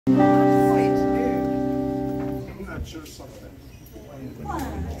I'm not sure something.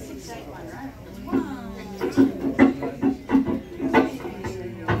 1, 6, 8, 1, right? 1.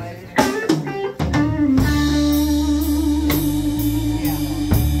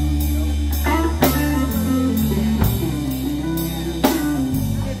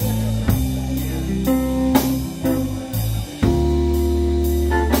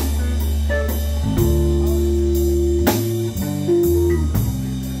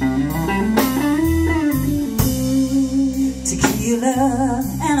 Tequila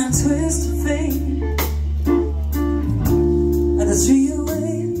and a twist of fate, the three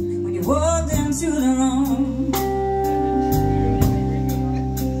away when you walked into the room.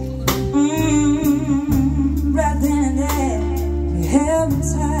 Right then and there, you held me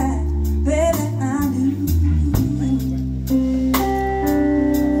tight, baby, I knew.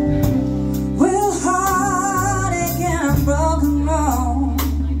 With heartache and a broken bone,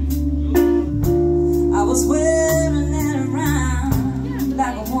 I was wearing it around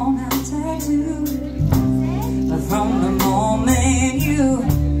like a worn-out tattoo. But from the moment you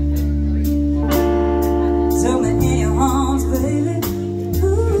took me in your arms, baby,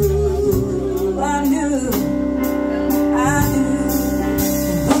 ooh, I knew.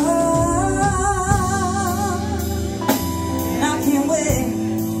 Oh, and I can't wait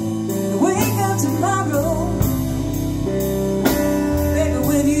to wake up tomorrow, baby,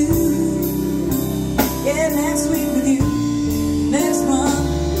 with you. Yeah, next week with you, next month,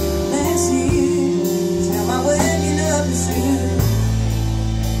 next year, till my waking up is soon.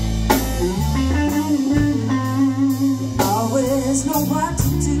 Always know what to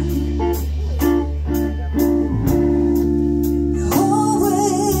do. You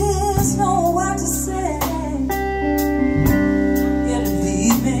always know what to say. You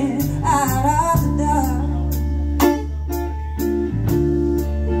lead me out of the dark,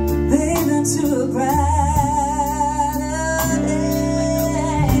 baby, to a brighter day.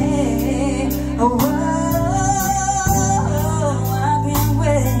 Oh, I can't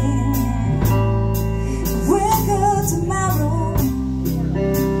wait to wake up tomorrow,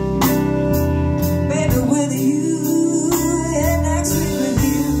 baby, with you. Yeah, next week with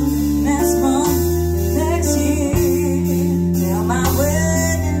you, next month, next year, till my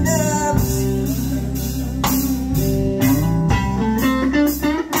wedding up is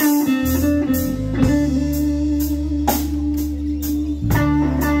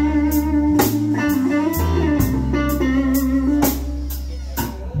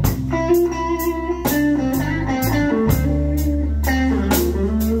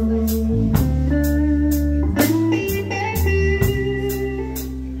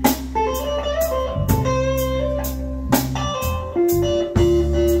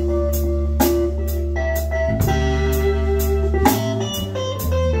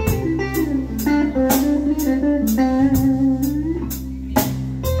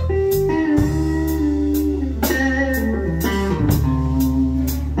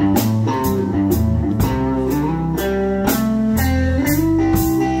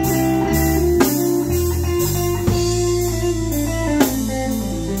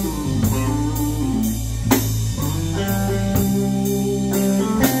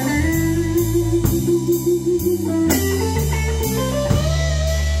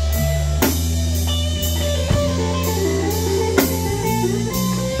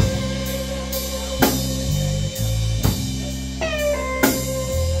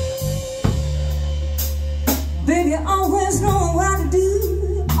baby, always know what to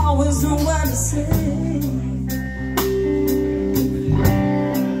do, always know what to say.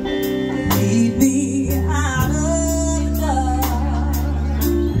 Lead me out of the dark,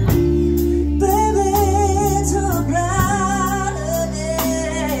 baby, to a brighter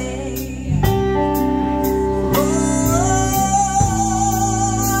day. Oh,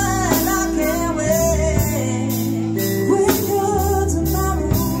 and I can't wait to wake up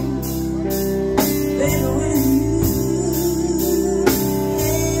tomorrow, baby, with you.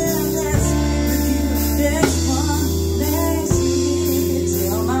 Yeah, that's with you.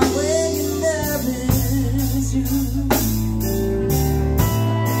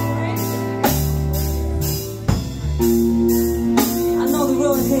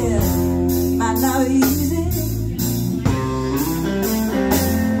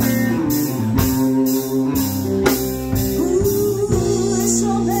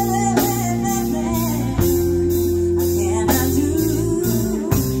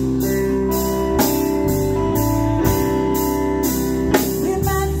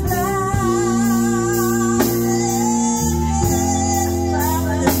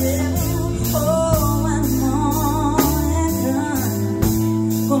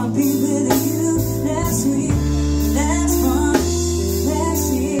 wanna be with